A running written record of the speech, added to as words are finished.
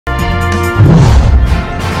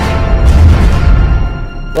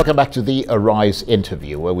Welcome back to the Arise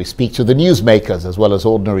interview, where we speak to the newsmakers as well as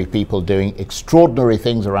ordinary people doing extraordinary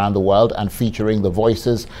things around the world and featuring the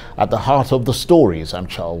voices at the heart of the stories. I'm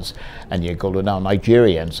Charles Aniagolu. Now,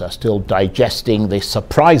 Nigerians are still digesting the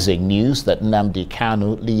surprising news that Nnamdi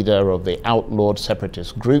Kanu, leader of the outlawed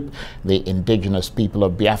separatist group, the Indigenous People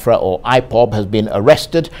of Biafra, or IPOB, has been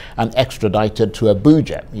arrested and extradited to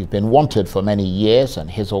Abuja. He's been wanted for many years, and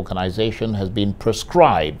his organization has been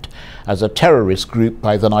proscribed as a terrorist group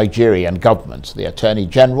by the Nigerian government. The Attorney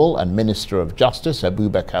General and Minister of Justice,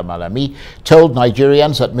 Abubakar Malami, told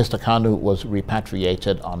Nigerians that Mr. Kanu was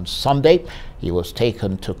repatriated on Sunday. He was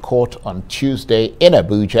taken to court on Tuesday in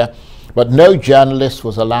Abuja, but no journalist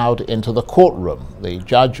was allowed into the courtroom. The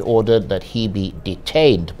judge ordered that he be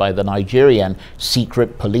detained by the Nigerian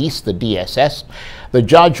Secret Police, the DSS. The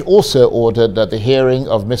judge also ordered that the hearing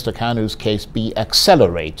of Mr. Kanu's case be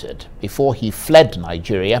accelerated. Before he fled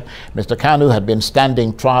Nigeria, Mr. Kanu had been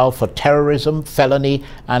standing trial for terrorism, felony,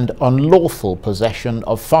 and unlawful possession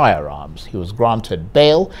of firearms. He was granted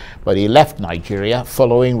bail, but he left Nigeria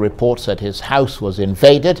following reports that his house was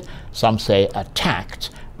invaded, some say attacked,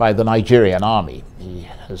 by the Nigerian army. He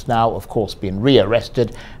has now, of course, been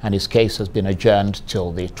rearrested, and his case has been adjourned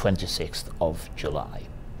till the 26th of July.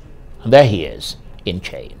 And there he is, in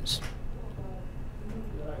chains.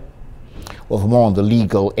 Well, for more on the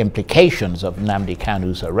legal implications of Nnamdi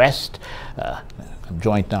Kanu's arrest, I'm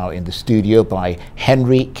joined now in the studio by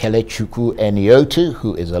Henry Kelechukwu Eni-Otu,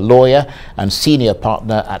 who is a lawyer and senior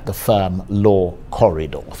partner at the firm Law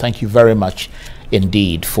Corridor. Thank you very much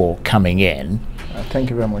indeed for coming in. Thank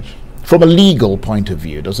you very much. From a legal point of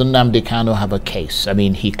view, does Nnamdi Kanu have a case? I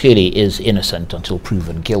mean, he clearly is innocent until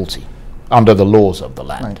proven guilty under the laws of the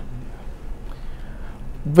land. Right.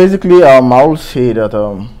 Basically, I will say that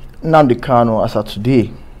Nnamdi Kanu, as of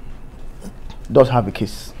today, does have a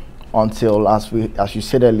case until, as you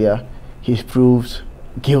said earlier, he's proved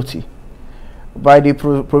guilty. By the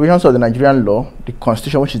provisions of the Nigerian law, the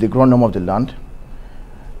Constitution, which is the ground norm of the land,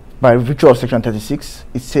 by virtue of Section 36,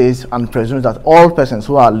 it says and presumes that all persons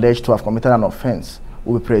who are alleged to have committed an offense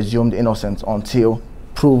will be presumed innocent until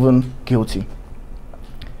proven guilty.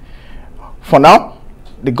 For now,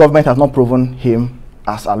 the government has not proven him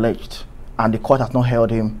as alleged, and the court has not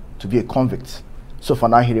held him to be a convict. So for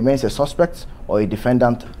now, he remains a suspect or a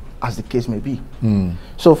defendant, as the case may be.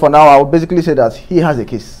 So for now, I will basically say that he has a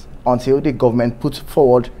case until the government puts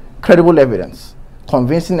forward credible evidence,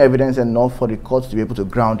 convincing evidence enough for the court to be able to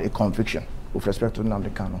ground a conviction with respect to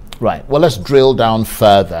Nnamdi Kanu. Right. Well, let's drill down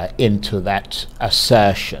further into that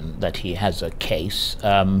assertion that he has a case,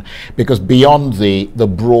 because beyond the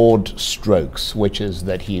broad strokes, which is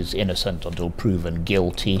that he is innocent until proven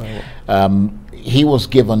guilty, he was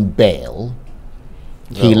given bail.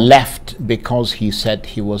 He left because he said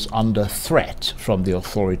he was under threat from the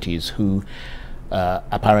authorities who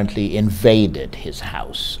apparently invaded his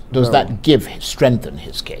house. Does that strengthen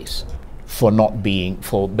his case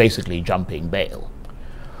for basically jumping bail?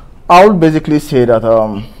 I would basically say that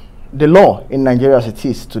the law in Nigeria as it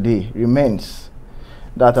is today remains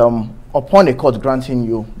that upon a court granting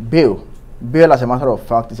you bail as a matter of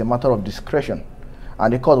fact is a matter of discretion,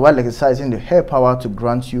 and the court, while exercising the high power to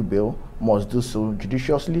grant you bail, must do so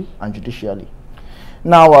judiciously and judicially.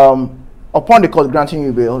 Now, upon the court granting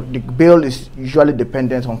you bail, the bail is usually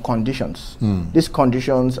dependent on conditions. These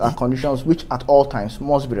conditions are conditions which at all times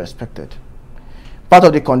must be respected. Part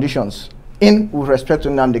of the conditions with respect to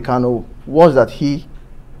Nnamdi Kanu was that he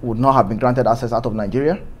would not have been granted access out of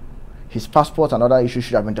Nigeria. His passport and other issues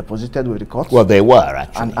should have been deposited with the court. Well, they were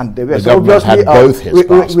actually. And they were. The so government had both his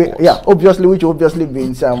passports. Which obviously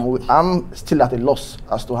means I'm still at a loss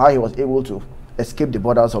as to how he was able to escape the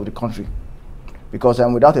borders of the country. Because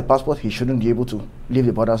without a passport, he shouldn't be able to leave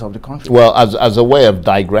the borders of the country. Well, as a way of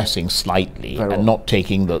digressing slightly and not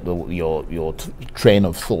taking your train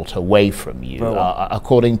of thought away from you,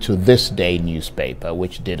 according to This Day newspaper,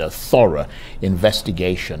 which did a thorough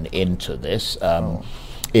investigation into this,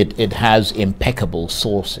 it has impeccable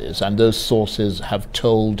sources, and those sources have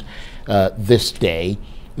told This Day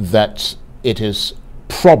that it is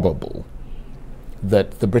probable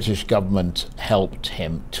that the British government helped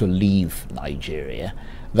him to leave Nigeria.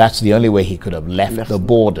 That's the only way he could have left the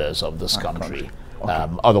borders of this country.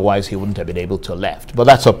 Otherwise, he wouldn't have been able to leave. But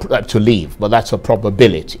that's a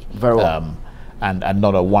probability, and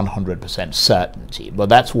not a 100% certainty. But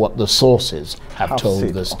that's what the sources have told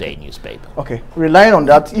This Day newspaper. Okay, relying on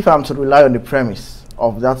that, if I'm to rely on the premise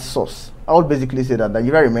of that source, I would basically say that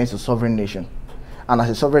Nigeria remains a sovereign nation, and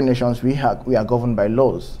as a sovereign nation, we are governed by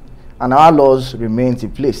laws. And our laws remain in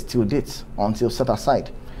place till date until set aside.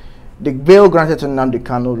 The bail granted to Nnamdi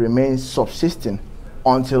Kanu remains subsisting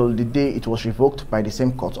until the day it was revoked by the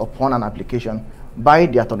same court upon an application by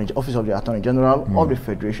the Office of the Attorney General of the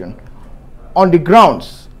Federation, on the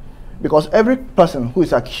grounds, because every person who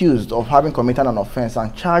is accused of having committed an offense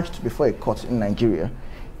and charged before a court in Nigeria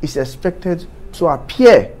is expected to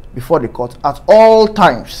appear before the court at all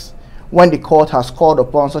times when the court has called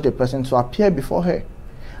upon such a person to appear before her.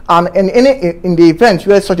 And in the event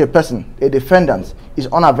where such a person, a defendant, is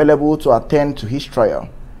unavailable to attend to his trial,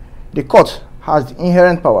 the court has the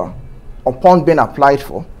inherent power, upon being applied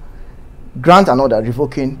for, grant an order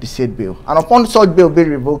revoking the said bail. And upon such bail being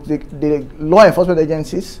revoked, the law enforcement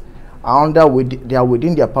agencies are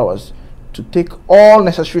within their powers to take all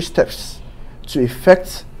necessary steps to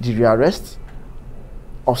effect the rearrest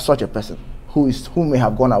of such a person who may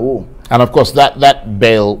have gone away. And of course, that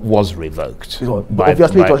bail was revoked.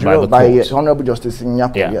 Obviously, it was revoked by Honorable Justice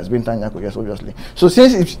Aniagolu. Yes, Binta Aniagolu, yes, obviously. So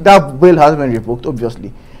since that bail has been revoked,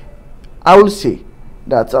 obviously, I will say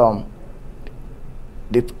that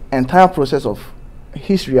the entire process of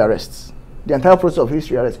his rearrest,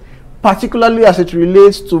 particularly as it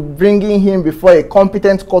relates to bringing him before a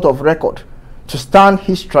competent court of record to stand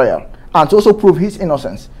his trial and to also prove his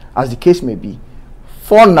innocence, as the case may be,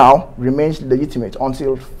 for now remains legitimate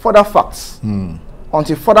until further facts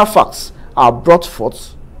are brought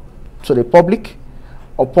forth to the public,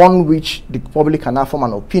 upon which the public can now form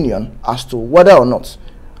an opinion as to whether or not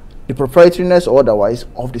the proprietariness or otherwise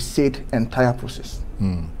of the said entire process.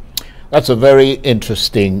 That's a very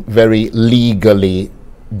interesting, very legally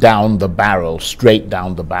straight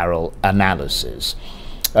down the barrel analysis.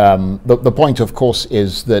 The point, of course,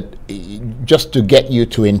 is that just to get you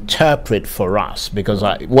to interpret for us, because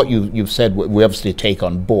what you've said we obviously take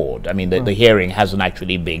on board. I mean, the hearing hasn't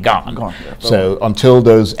actually begun. So until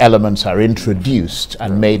those elements are introduced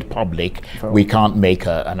and made public, we can't make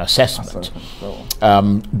an assessment.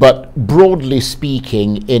 But broadly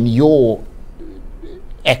speaking, in your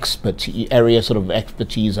area of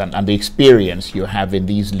expertise and the experience you have in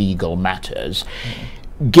these legal matters,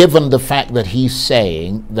 given the fact that he's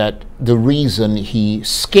saying that the reason he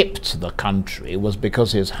skipped the country was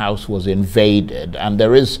because his house was invaded, and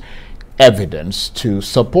there is evidence to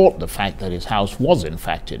support the fact that his house was in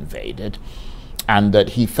fact invaded, and that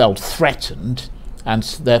he felt threatened, and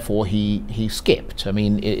therefore he skipped. I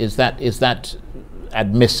mean, is that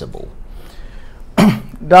admissible?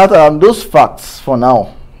 That those facts, for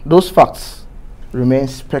now, those facts remain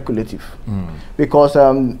speculative, because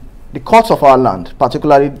the courts of our land,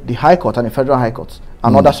 particularly the High Court and the Federal High Courts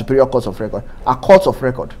and other superior courts of record, are courts of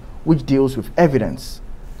record which deals with evidence,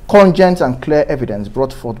 cogent and clear evidence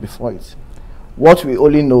brought forth before it. What we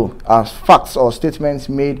only know are facts or statements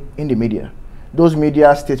made in the media. Those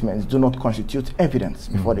media statements do not constitute evidence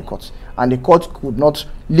before the courts, and the court could not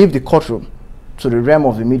leave the courtroom to the realm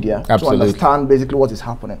of the media to understand basically what is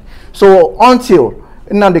happening. So until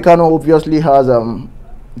Nnamdi Kanu obviously has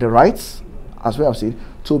the rights, as we have said,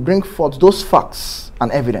 to bring forth those facts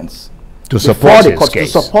and evidence to support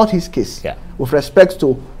his case, with respect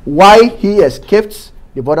to why he escaped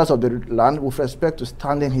the borders of the land, with respect to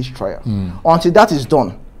standing his trial. Until that is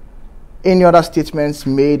done, any other statements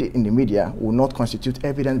made in the media will not constitute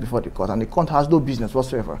evidence before the court, and the court has no business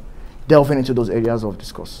whatsoever delving into those areas of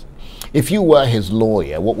discourse. If you were his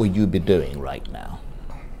lawyer, what would you be doing right now?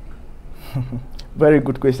 Very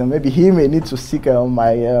good question. Maybe he may need to seek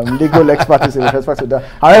my legal expertise with respect to that.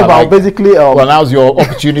 However, basically... well, now's your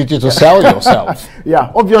opportunity to sell yourself.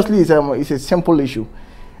 Yeah, obviously it's a simple issue.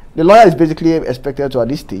 The lawyer is basically expected to, at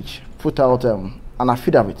this stage, put out an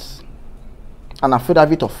affidavit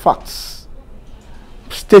of facts,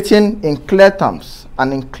 stating in clear terms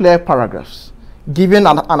and in clear paragraphs, giving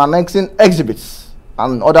and annexing exhibits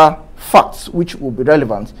and other facts which will be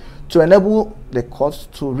relevant to enable the court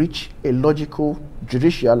to reach a logical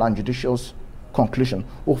judicial and judicious conclusion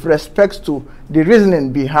with respect to the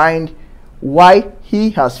reasoning behind why he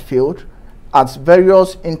has failed at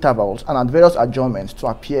various intervals and at various adjournments to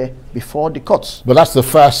appear before the courts. But that's the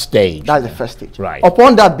first stage. That's the first stage. Right.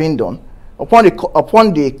 Upon that being done, upon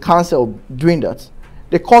the counsel doing that,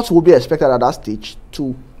 the courts will be expected at that stage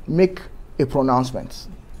to make a pronouncement.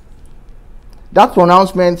 That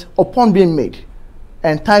pronouncement, upon being made,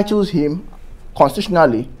 entitles him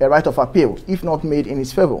constitutionally a right of appeal, if not made in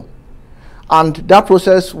his favor. And that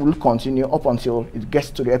process will continue up until it gets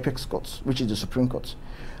to the apex court, which is the Supreme Court.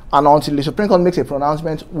 And until the Supreme Court makes a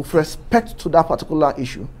pronouncement with respect to that particular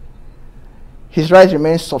issue, his right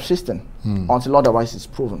remains subsistent until otherwise is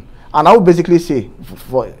proven. And I would basically say,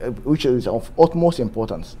 which is of utmost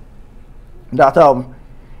importance, that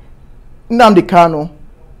Nnamdi Kanu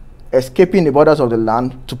escaping the borders of the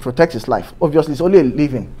land to protect his life, obviously it's only a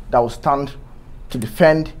living that will stand to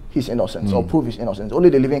defend his innocence or prove his innocence. Only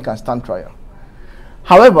the living can stand trial.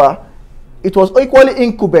 However, it was equally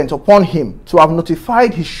incumbent upon him to have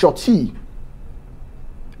notified his surety,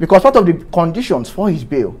 because part of the conditions for his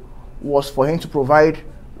bail was for him to provide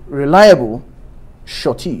reliable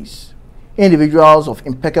sureties, individuals of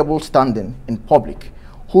impeccable standing in public,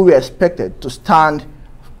 who were expected to stand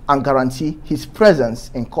and guarantee his presence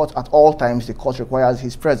in court at all times the court requires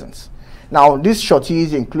his presence. Now, these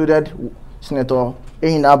sureties included Senator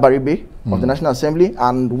Eni-Out of the National Assembly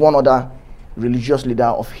and one other religious leader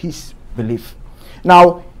of his belief.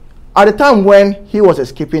 Now, at the time when he was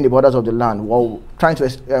escaping the borders of the land while trying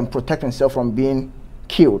to protect himself from being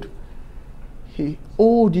killed, he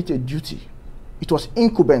owed it a duty. It was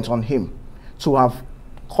incumbent on him to have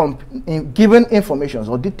given information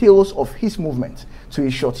or details of his movement to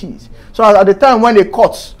his sureties. So at the time when the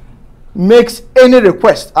court makes any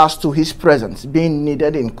request as to his presence being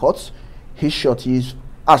needed in court, his sureties,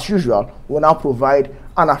 as usual, will now provide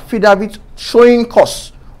an affidavit showing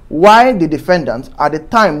cause why the defendant, at the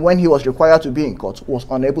time when he was required to be in court, was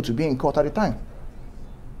unable to be in court at the time.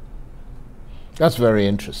 That's very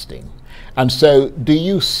interesting. And so do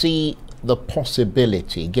you see the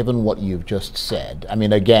possibility, given what you've just said, I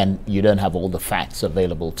mean, again, you don't have all the facts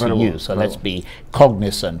available to you, so let's be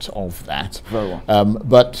cognizant of that.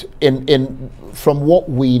 But from what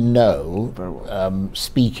we know,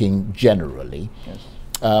 speaking generally,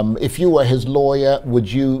 if you were his lawyer,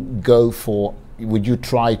 would you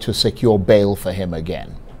try to secure bail for him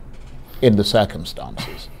again in the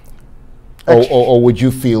circumstances? Or would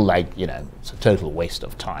you feel like, you know, it's a total waste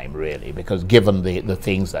of time, really, because given the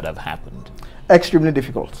things that have happened? Extremely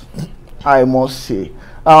difficult, I must say.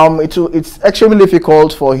 It's extremely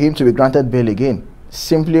difficult for him to be granted bail again.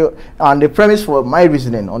 Simply, and the premise for my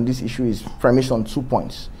reasoning on this issue is premised on 2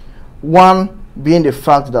 points. One being the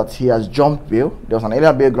fact that he has jumped bail. There was an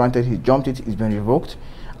earlier bail granted, he jumped it, it's been revoked.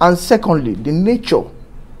 And secondly, the nature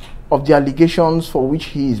of the allegations for which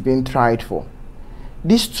he is being tried for.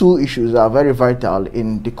 These two issues are very vital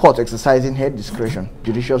in the court exercising her discretion,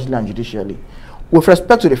 judiciously and judicially. With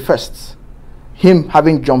respect to the first, him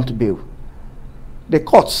having jumped bail, the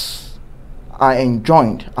courts are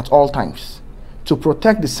enjoined at all times to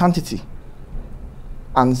protect the sanctity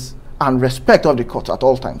and respect of the court at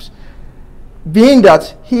all times. Being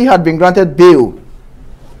that he had been granted bail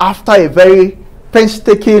after a very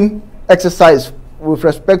painstaking exercise with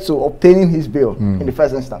respect to obtaining his bail in the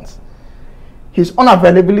first instance, his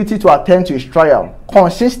unavailability to attend to his trial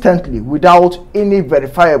consistently without any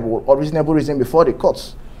verifiable or reasonable reason before the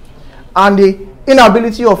courts, and the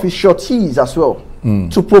inability of his sureties as well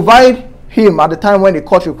to provide him at the time when the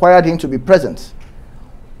court required him to be present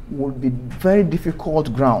would be very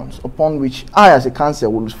difficult grounds upon which I, as a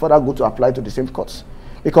counsel, will further go to apply to the same courts,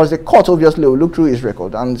 because the court obviously will look through his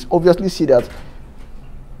record and obviously see that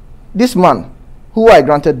this man, who I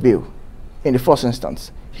granted bail in the first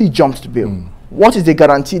instance, he jumped bail. What is the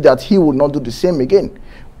guarantee that he will not do the same again?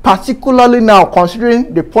 Particularly now,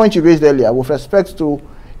 considering the point you raised earlier with respect to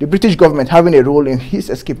the British government having a role in his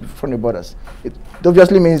escape from the borders. It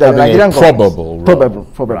obviously means that the Nigerian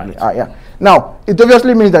government... Probably. Yeah. Now, it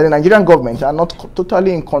obviously means that the Nigerian government are not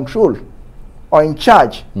totally in control or in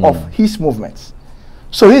charge of his movements.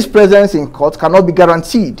 So his presence in court cannot be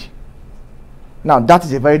guaranteed. Now, that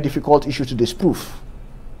is a very difficult issue to disprove,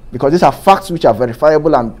 because these are facts which are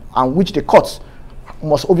verifiable and which the courts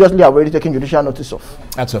must obviously have already taken judicial notice of.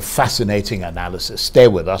 That's a fascinating analysis. Stay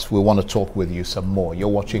with us. We want to talk with you some more. You're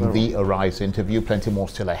watching the Arise interview. Plenty more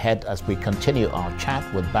still ahead as we continue our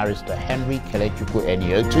chat with Barrister Kelechukwu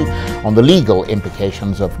Eni-Out on the legal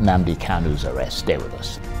implications of Nnamdi Kanu's arrest. Stay with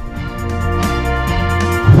us.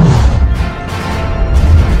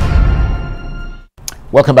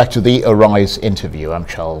 Welcome back to the Arise interview. I'm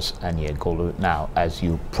Charles Aniagolu. Now, as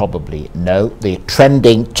you probably know, the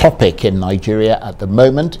trending topic in Nigeria at the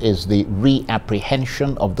moment is the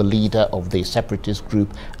re-apprehension of the leader of the separatist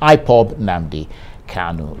group IPOB, Nnamdi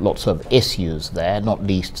Kanu. Lots of issues there, not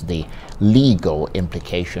least the legal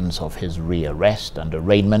implications of his rearrest and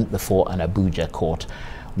arraignment before an Abuja court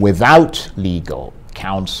without legal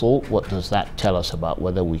counsel. What does that tell us about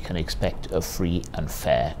whether we can expect a free and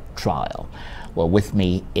fair trial? Well, with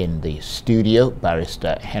me in the studio,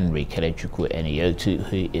 Barrister Kelechukwu Eni-Out,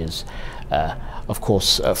 who is, of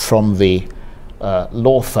course, from the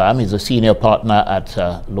law firm. He's a senior partner at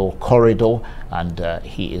Law Corridor, and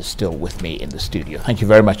he is still with me in the studio. Thank you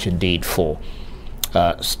very much indeed for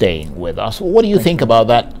staying with us. What do you think about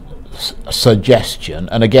that suggestion?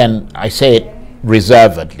 And again, I say it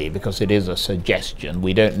reservedly, because it is a suggestion,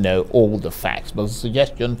 we don't know all the facts, but a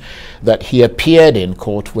suggestion that he appeared in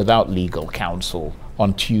court without legal counsel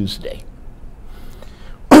on Tuesday.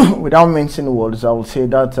 Without mincing words, I would say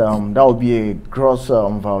that that would be a gross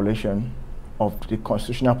violation of the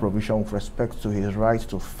constitutional provision with respect to his right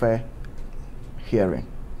to fair hearing.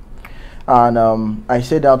 And I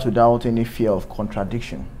say that without any fear of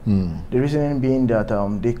contradiction. The reason being that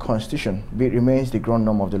the constitution remains the ground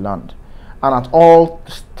norm of the land. And at all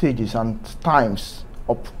stages and times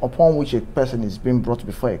upon which a person is being brought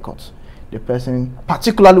before a court, the person,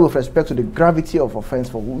 particularly with respect to the gravity of offense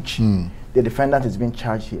for which the defendant is being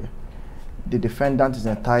charged here, the defendant is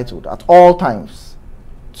entitled at all times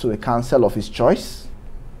to a counsel of his choice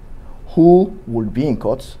who will be in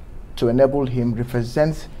court to enable him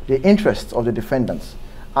represent the interests of the defendants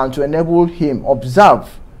and to enable him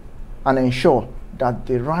observe and ensure that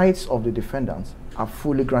the rights of the defendants are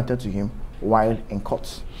fully granted to him while in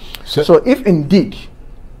court. So if indeed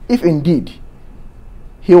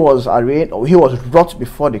he was arraigned or he was brought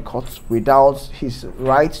before the court without his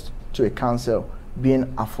right to a counsel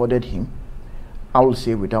being afforded him, I will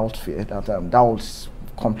say without fear that that was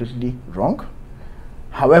completely wrong.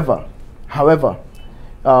 However,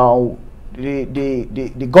 the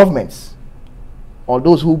governments or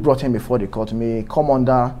those who brought him before the court may come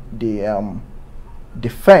under the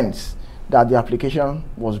defense that the application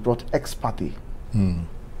was brought ex parte,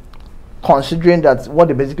 considering that what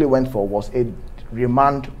they basically went for was a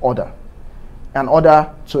remand order, an order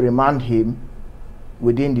to remand him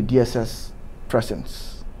within the DSS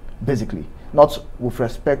presence, basically, not with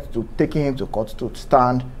respect to taking him to court to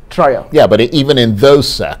stand trial. Yeah, but even in those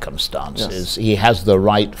circumstances, he has the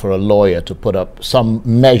right for a lawyer to put up some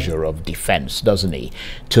measure of defense, doesn't he,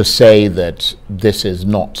 to say that this is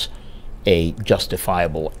not a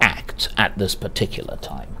justifiable act at this particular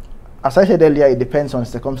time. As I said earlier, it depends on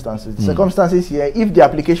circumstances. The circumstances here, if the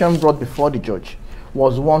application brought before the judge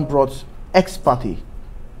was one brought ex parte,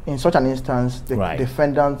 in such an instance, the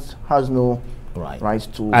defendant has no right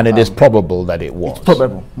to... And it is probable that it was. It's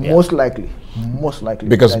probable, most likely.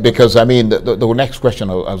 Because I mean, the next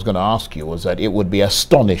question I was going to ask you was that it would be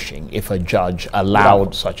astonishing if a judge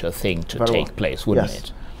allowed such a thing to take place, wouldn't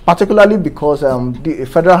it? Particularly because the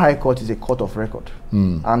Federal High Court is a court of record.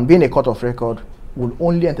 And being a court of record will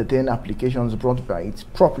only entertain applications brought by it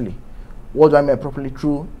properly. What do I mean properly?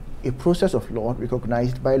 Through a process of law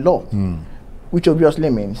recognized by law, which obviously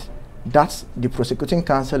means that the prosecuting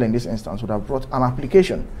counsel in this instance would have brought an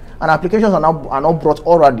application. And applications are not brought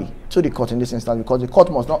orally to the court in this instance because the court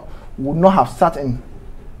would not have sat in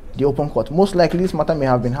the open court. Most likely this matter may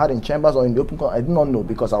have been had in chambers or in the open court. I do not know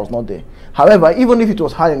because I was not there. However, even if it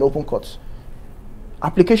was had in open court,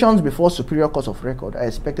 applications before superior courts of record are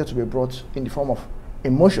expected to be brought in the form of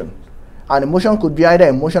a motion. And a motion could be either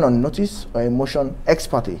a motion on notice or a motion ex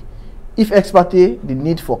parte. If ex parte, the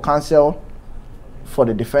need for counsel for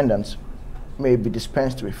the defendants may be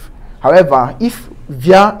dispensed with. However, if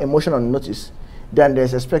via a motion on notice, then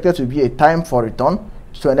there's expected to be a time for return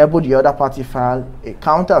to enable the other party file a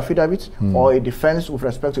counter affidavit or a defense with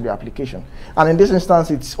respect to the application. And in this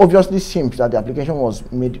instance, it obviously seems that the application was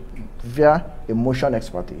made via a motion ex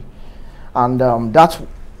parte. And that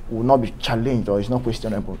will not be challenged or is not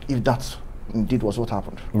questionable if that indeed was what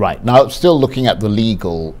happened. Right. Now, still looking at the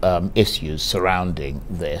legal issues surrounding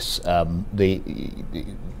this, the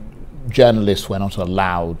journalists were not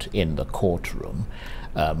allowed in the courtroom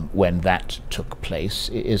when that took place.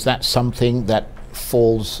 Is that something that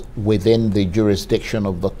falls within the jurisdiction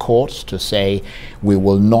of the courts to say we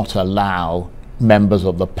will not allow members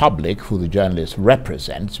of the public who the journalists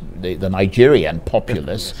represent, the Nigerian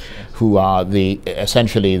populace, who are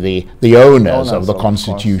essentially the owners of the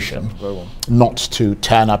Constitution, not to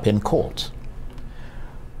turn up in court?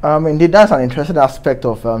 Indeed, that's an interesting aspect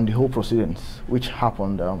of the whole proceedings, which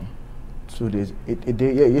happened 2 days,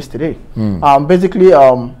 yesterday. Basically,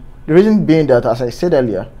 the reason being that, as I said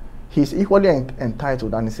earlier, he's equally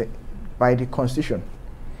entitled, and by the Constitution,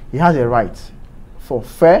 he has a right for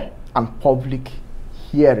fair and public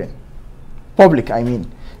hearing. Public, I mean.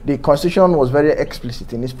 The Constitution was very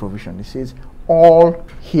explicit in its provision. It says all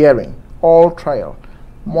hearing, all trial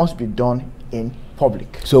must be done in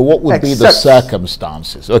public. So what would be the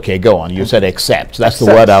circumstances? Okay, go on. You said except. That's the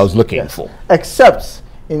word I was looking for. Except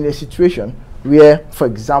in a situation where, for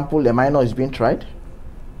example, a minor is being tried,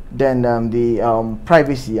 then the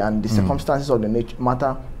privacy and the circumstances of the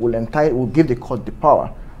matter will give the court the power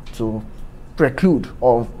to preclude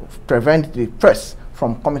or prevent the press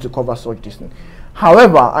from coming to cover such distance.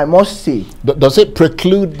 However, I must say... Does it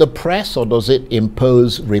preclude the press or does it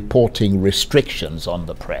impose reporting restrictions on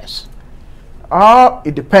the press?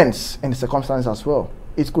 It depends in the circumstances as well.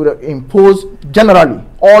 It could impose generally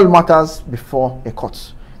all matters before a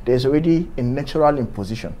court. There's already a natural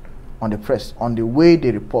imposition on the press on the way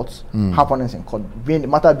they report happenings in court, the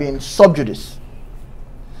matter being sub judice.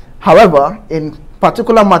 However, in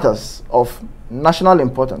particular matters of national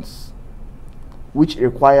importance, which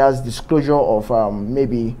requires disclosure of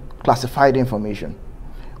maybe classified information,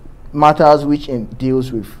 matters which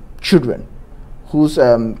deals with children, who's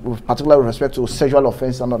particularly with respect to sexual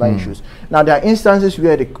offense and other issues. Now, there are instances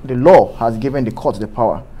where the law has given the court the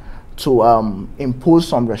power to impose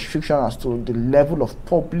some restriction as to the level of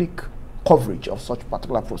public coverage of such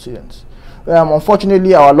particular proceedings.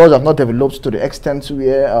 Unfortunately, our laws have not developed to the extent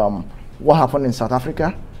where what happened in South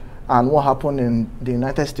Africa and what happened in the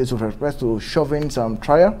United States with respect to Chauvin's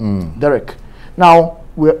trial, Derek. Now,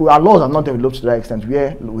 our laws have not developed to that extent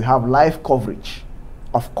where we have live coverage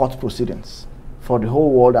of court proceedings for the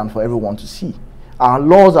whole world and for everyone to see. Our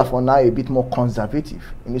laws are for now a bit more conservative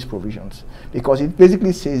in these provisions, because it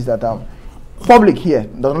basically says that public here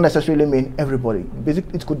does not necessarily mean everybody.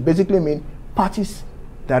 It could basically mean parties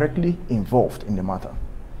directly involved in the matter.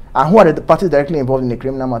 And who are the parties directly involved in the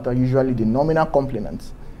criminal matter? Usually the nominal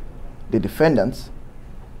complainants, the defendants,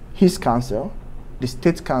 his counsel, the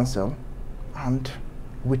state counsel, and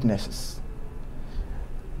witnesses.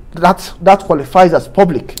 That qualifies as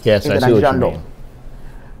public in the Nigerian law.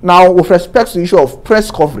 Now, with respect to the issue of press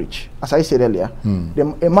coverage, as I said earlier,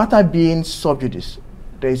 a matter being sub judice,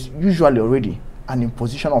 there is usually already an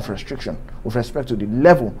imposition of restriction with respect to the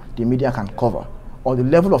level the media can cover or the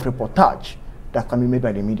level of reportage that can be made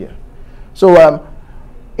by the media. So,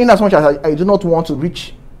 in as much as I do not want to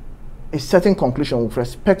reach a certain conclusion with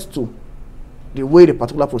respect to the way the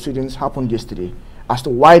particular proceedings happened yesterday, as to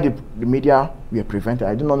why the media were prevented,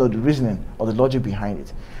 I do not know the reasoning or the logic behind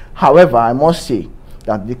it. However, I must say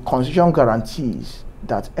that the Constitution guarantees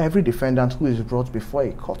that every defendant who is brought before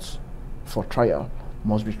a court for trial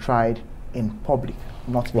must be tried in public,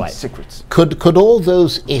 not in secret. Could all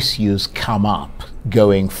those issues come up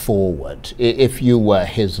going forward if you were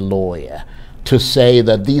his lawyer, to say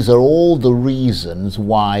that these are all the reasons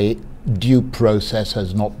why due process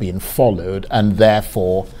has not been followed and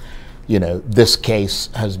therefore, you know, this case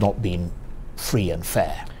has not been free and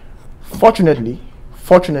fair? Fortunately,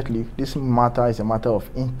 this matter is a matter of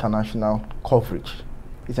international coverage.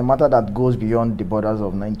 It's a matter that goes beyond the borders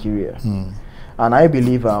of Nigeria. And I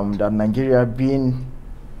believe that Nigeria, being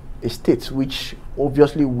a state which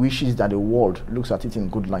obviously wishes that the world looks at it in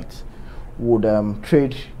good light, would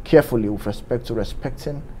trade carefully with respect to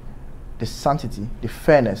respecting the sanctity, the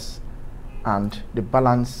fairness, and the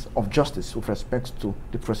balance of justice with respect to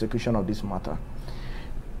the prosecution of this matter.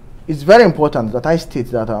 It's very important that I state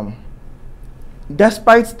that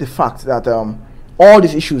despite the fact that all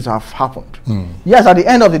these issues have happened, yes, at the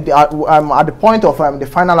end of the day, at the point of the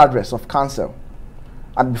final address of counsel,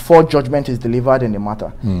 and before judgment is delivered in the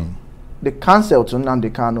matter, the counsel to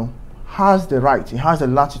Nnamdi Kanu has the right, he has the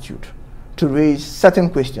latitude to raise certain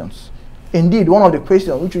questions. Indeed, one of the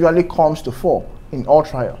questions which usually comes to fore in all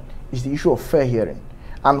trial is the issue of fair hearing.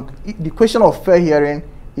 And the question of fair hearing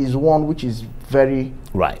is one which is very...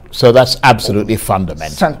 Right, so that's absolutely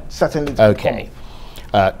fundamental. Certainly. Okay.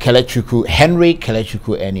 Kelechukwu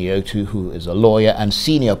Eni-Out, who is a lawyer and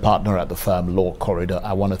senior partner at the firm Law Corridor,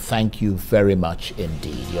 I want to thank you very much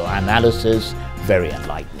indeed. Your analysis, very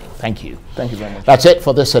enlightening. Thank you. Thank you very much. That's it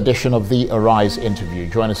for this edition of the Arise interview.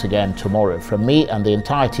 Join us again tomorrow. From me and the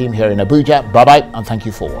entire team here in Abuja, bye-bye and thank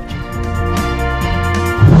you for watching.